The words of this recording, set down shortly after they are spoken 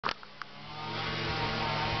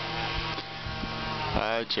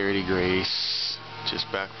Scott, Charity Grace. Just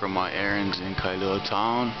back from my errands in Kailua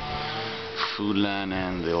Town, Foodland,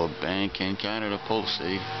 and the old bank in Canada Post.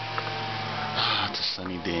 It's a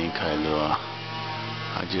sunny day in Kailua.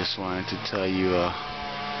 I just wanted to tell you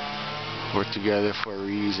we're together for a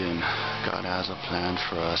reason. God has a plan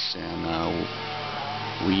for us, and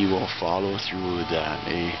we will follow through with that,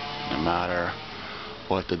 no matter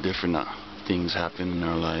what the different things happen in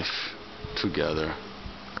our life together.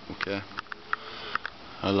 Okay?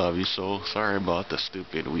 I love you so. Sorry about the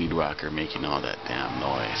stupid weed whacker making all that damn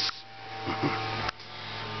noise.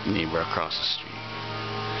 Neighbor across the street.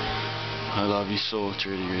 I love you so,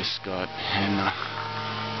 Charity Grace Scott. And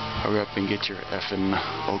hurry up and get your effing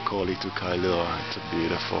okoli to Kailua. It's a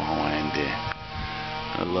beautiful Hawaiian day.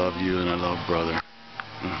 I love you and I love brother.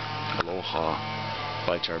 Aloha.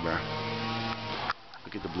 Bye, Char Bear.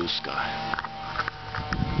 Look at the blue sky.